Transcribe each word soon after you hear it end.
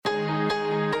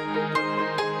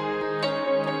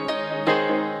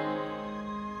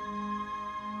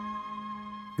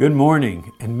Good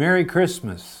morning and Merry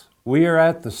Christmas. We are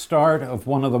at the start of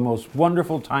one of the most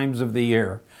wonderful times of the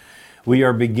year. We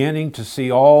are beginning to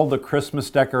see all the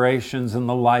Christmas decorations and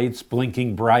the lights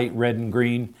blinking bright red and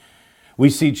green.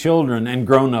 We see children and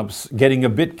grown-ups getting a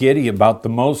bit giddy about the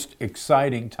most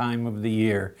exciting time of the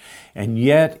year. And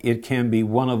yet it can be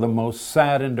one of the most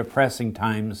sad and depressing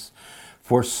times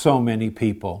for so many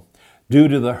people. Due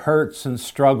to the hurts and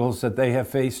struggles that they have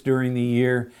faced during the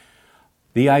year,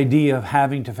 the idea of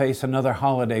having to face another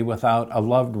holiday without a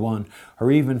loved one,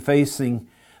 or even facing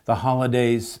the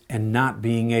holidays and not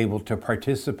being able to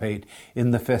participate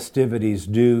in the festivities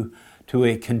due to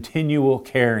a continual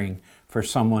caring for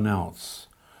someone else.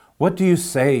 What do you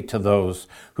say to those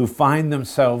who find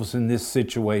themselves in this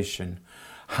situation?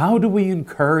 How do we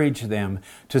encourage them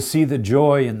to see the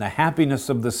joy and the happiness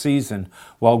of the season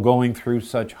while going through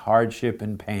such hardship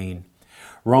and pain?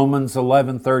 Romans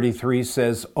 11:33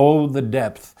 says, "Oh, the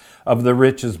depth of the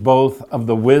riches, both of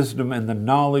the wisdom and the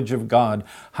knowledge of God.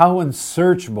 How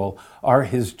unsearchable are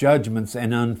His judgments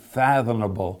and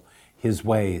unfathomable His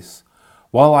ways."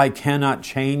 While I cannot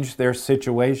change their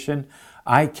situation,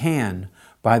 I can,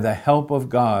 by the help of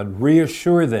God,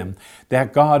 reassure them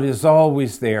that God is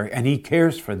always there and He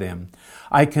cares for them.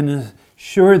 I can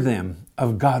assure them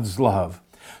of God's love.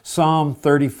 Psalm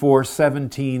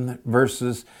 34:17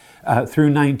 verses through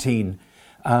 19.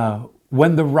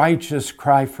 When the righteous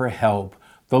cry for help,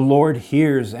 the Lord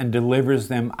hears and delivers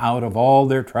them out of all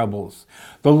their troubles.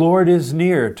 The Lord is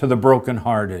near to the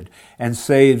brokenhearted and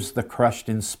saves the crushed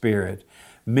in spirit.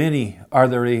 Many are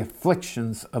the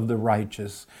afflictions of the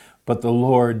righteous, but the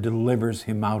Lord delivers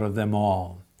him out of them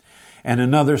all. And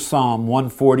another Psalm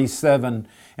 147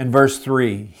 and verse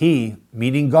 3, He,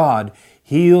 meaning God,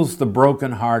 heals the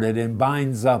brokenhearted and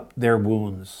binds up their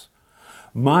wounds.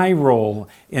 My role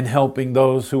in helping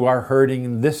those who are hurting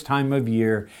in this time of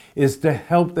year is to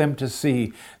help them to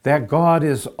see that God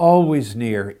is always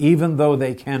near, even though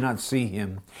they cannot see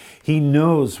Him. He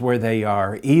knows where they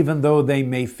are, even though they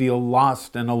may feel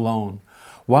lost and alone.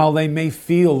 While they may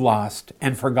feel lost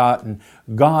and forgotten,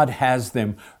 God has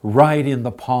them right in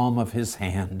the palm of His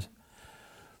hand.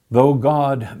 Though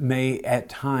God may at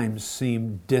times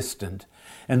seem distant,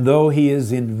 and though He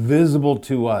is invisible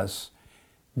to us,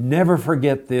 never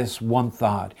forget this one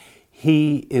thought.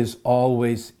 He is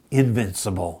always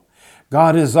invincible.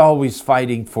 God is always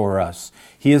fighting for us.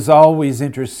 He is always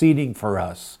interceding for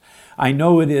us. I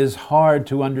know it is hard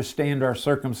to understand our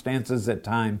circumstances at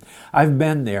times. I've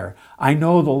been there. I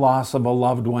know the loss of a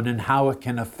loved one and how it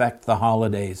can affect the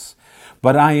holidays.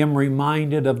 But I am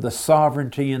reminded of the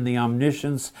sovereignty and the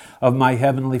omniscience of my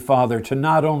Heavenly Father to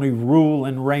not only rule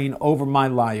and reign over my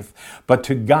life, but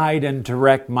to guide and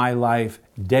direct my life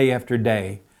day after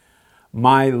day.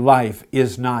 My life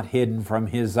is not hidden from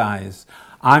His eyes.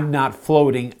 I'm not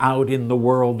floating out in the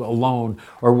world alone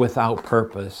or without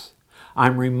purpose.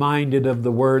 I'm reminded of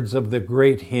the words of the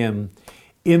great hymn,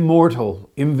 immortal,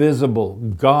 invisible,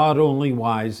 God only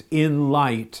wise, in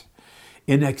light,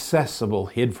 inaccessible,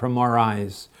 hid from our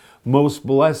eyes, most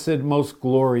blessed, most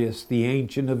glorious, the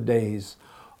Ancient of Days,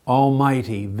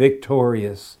 almighty,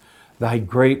 victorious, Thy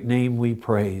great name we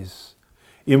praise.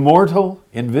 Immortal,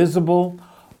 invisible,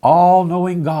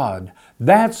 all-knowing God,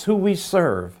 that's who we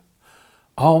serve.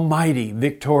 Almighty,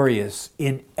 victorious,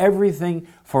 in everything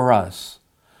for us.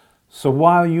 So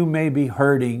while you may be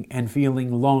hurting and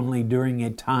feeling lonely during a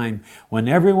time when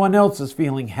everyone else is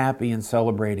feeling happy and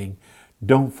celebrating,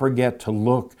 don't forget to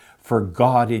look for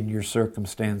God in your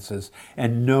circumstances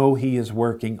and know He is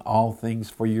working all things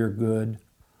for your good.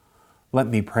 Let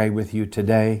me pray with you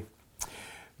today.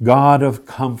 God of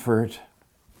comfort,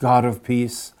 God of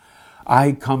peace,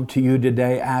 I come to you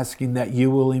today asking that you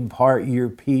will impart your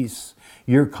peace,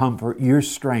 your comfort, your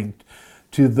strength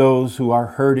to those who are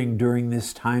hurting during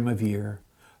this time of year.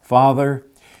 Father,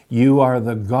 you are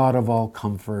the God of all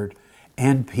comfort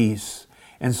and peace.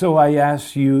 And so I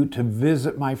ask you to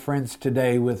visit my friends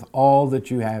today with all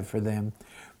that you have for them.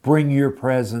 Bring your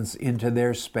presence into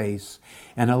their space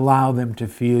and allow them to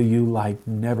feel you like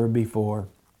never before.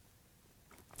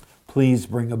 Please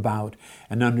bring about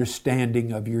an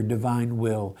understanding of your divine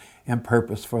will and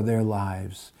purpose for their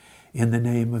lives. In the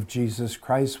name of Jesus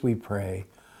Christ we pray.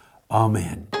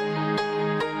 Amen.